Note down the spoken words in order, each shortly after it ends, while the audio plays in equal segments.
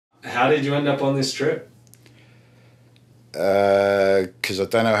How did you end up on this trip? Because I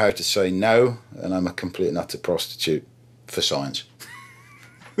don't know how to say no, and I'm a complete and utter prostitute for science.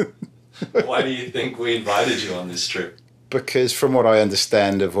 Why do you think we invited you on this trip? Because from what I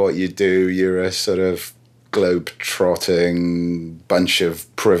understand of what you do, you're a sort of globe-trotting bunch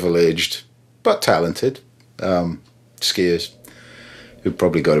of privileged but talented skiers who've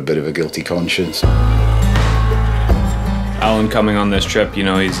probably got a bit of a guilty conscience. Alun coming on this trip, you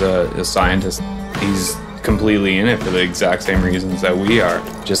know, he's a scientist. He's completely in it for the exact same reasons that we are.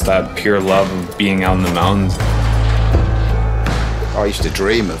 Just that pure love of being out in the mountains. I used to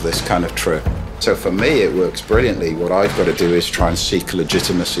dream of this kind of trip. So for me, it works brilliantly. What I've got to do is try and seek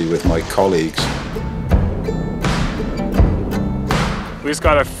legitimacy with my colleagues. We just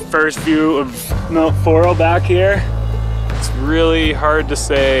got a first view of Mont Forel back here. It's really hard to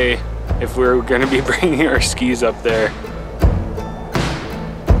say if we're going to be bringing our skis up there.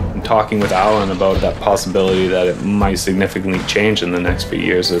 And talking with Alun about that possibility that it might significantly change in the next few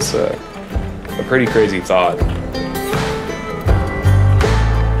years is a pretty crazy thought.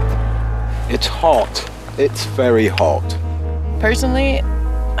 It's hot. It's very hot. Personally,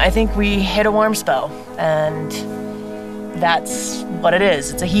 I think we hit a warm spell, and that's what it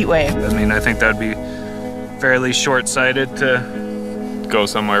is. It's a heat wave. I mean, I think that'd be fairly short-sighted to go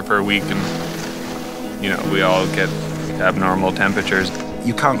somewhere for a week and, you know, we all get abnormal temperatures.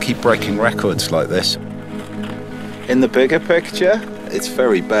 You can't keep breaking records like this. In the bigger picture, it's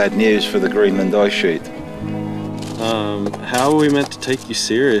very bad news for the Greenland ice sheet. How are we meant to take you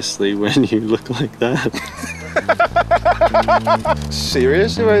seriously when you look like that?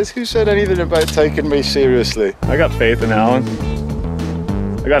 Serious? Who said anything about taking me seriously? I got faith in Alun.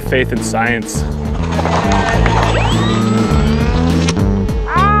 I got faith in science.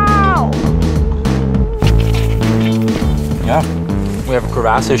 Ow! Yeah, we have a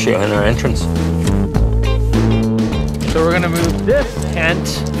crevasse issue in our entrance. So we're gonna move this tent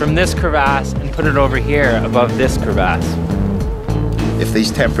from this crevasse and put it over here above this crevasse. If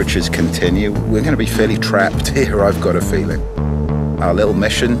these temperatures continue, we're going to be fairly trapped here, I've got a feeling. Our little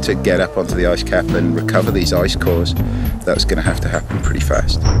mission to get up onto the ice cap and recover these ice cores, that's going to have to happen pretty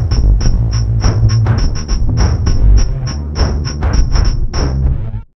fast.